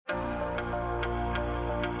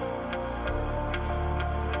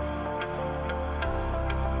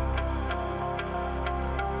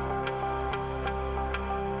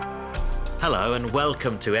Hello and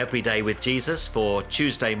welcome to Everyday with Jesus for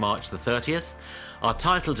Tuesday, March the 30th. Our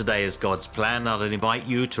title today is God's Plan. I'd invite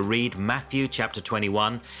you to read Matthew chapter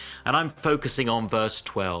 21, and I'm focusing on verse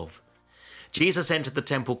 12. Jesus entered the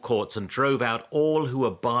temple courts and drove out all who were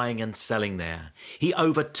buying and selling there. He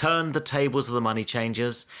overturned the tables of the money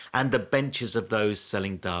changers and the benches of those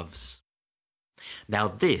selling doves. Now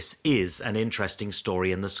this is an interesting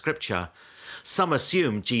story in the scripture. Some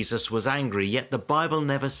assume Jesus was angry, yet the Bible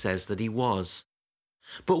never says that he was.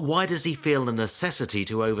 But why does he feel the necessity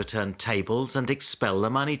to overturn tables and expel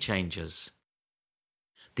the money changers?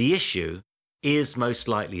 The issue is most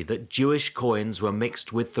likely that Jewish coins were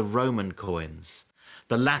mixed with the Roman coins.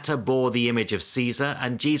 The latter bore the image of Caesar,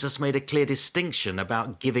 and Jesus made a clear distinction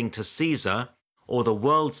about giving to Caesar, or the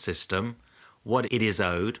world system, what it is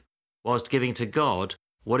owed, whilst giving to God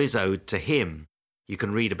what is owed to him. You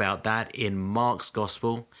can read about that in Mark's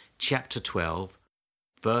Gospel, chapter 12,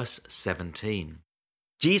 verse 17.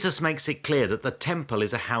 Jesus makes it clear that the temple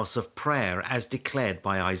is a house of prayer, as declared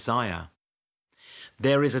by Isaiah.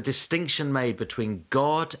 There is a distinction made between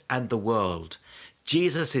God and the world.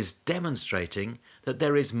 Jesus is demonstrating that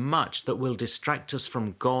there is much that will distract us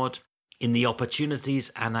from God in the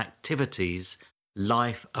opportunities and activities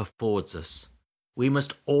life affords us. We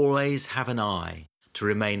must always have an eye to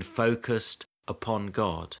remain focused upon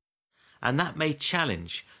God, and that may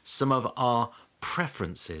challenge some of our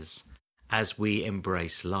preferences as we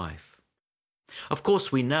embrace life. Of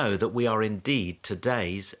course, we know that we are indeed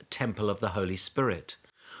today's temple of the Holy Spirit.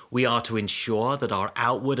 We are to ensure that our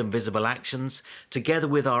outward and visible actions, together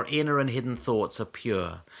with our inner and hidden thoughts, are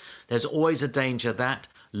pure. There's always a danger that,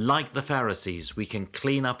 like the Pharisees, we can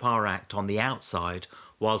clean up our act on the outside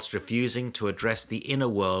whilst refusing to address the inner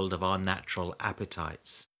world of our natural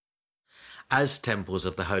appetites. As temples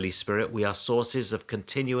of the Holy Spirit, we are sources of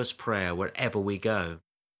continuous prayer wherever we go.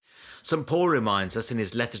 St. Paul reminds us in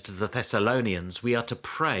his letter to the Thessalonians, we are to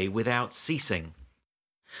pray without ceasing.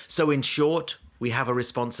 So in short, we have a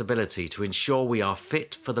responsibility to ensure we are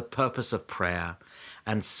fit for the purpose of prayer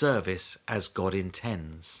and service as God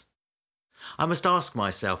intends. I must ask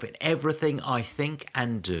myself, in everything I think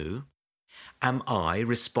and do, am I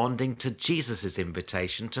responding to Jesus'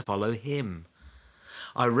 invitation to follow him?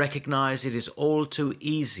 I recognize it is all too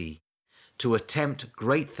easy to attempt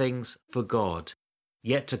great things for God,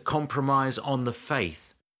 yet to compromise on the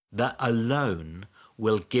faith that alone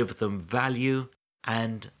will give them value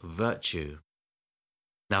and virtue.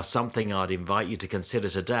 Now, something I'd invite you to consider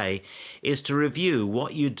today is to review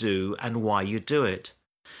what you do and why you do it.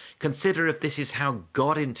 Consider if this is how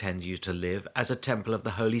God intends you to live as a temple of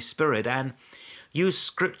the Holy Spirit, and use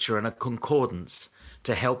scripture and a concordance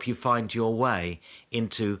to help you find your way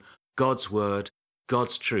into God's word,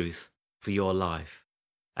 God's truth for your life.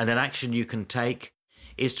 And an action you can take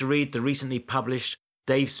is to read the recently published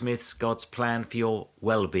Dave Smith's God's Plan for Your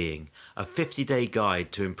Well-Being, a 50-day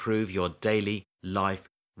guide to improve your daily life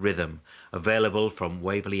rhythm, available from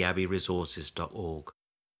waverleyabbeyresources.org.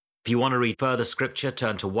 If you want to read further scripture,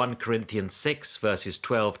 turn to 1 Corinthians 6, verses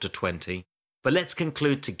 12 to 20. But let's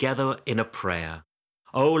conclude together in a prayer.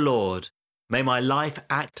 O Lord, may my life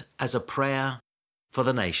act as a prayer for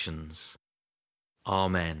the nations.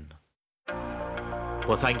 Amen.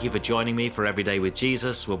 Well, thank you for joining me for Everyday with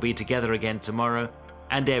Jesus. We'll be together again tomorrow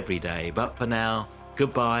and every day. But for now,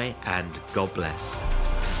 goodbye and God bless.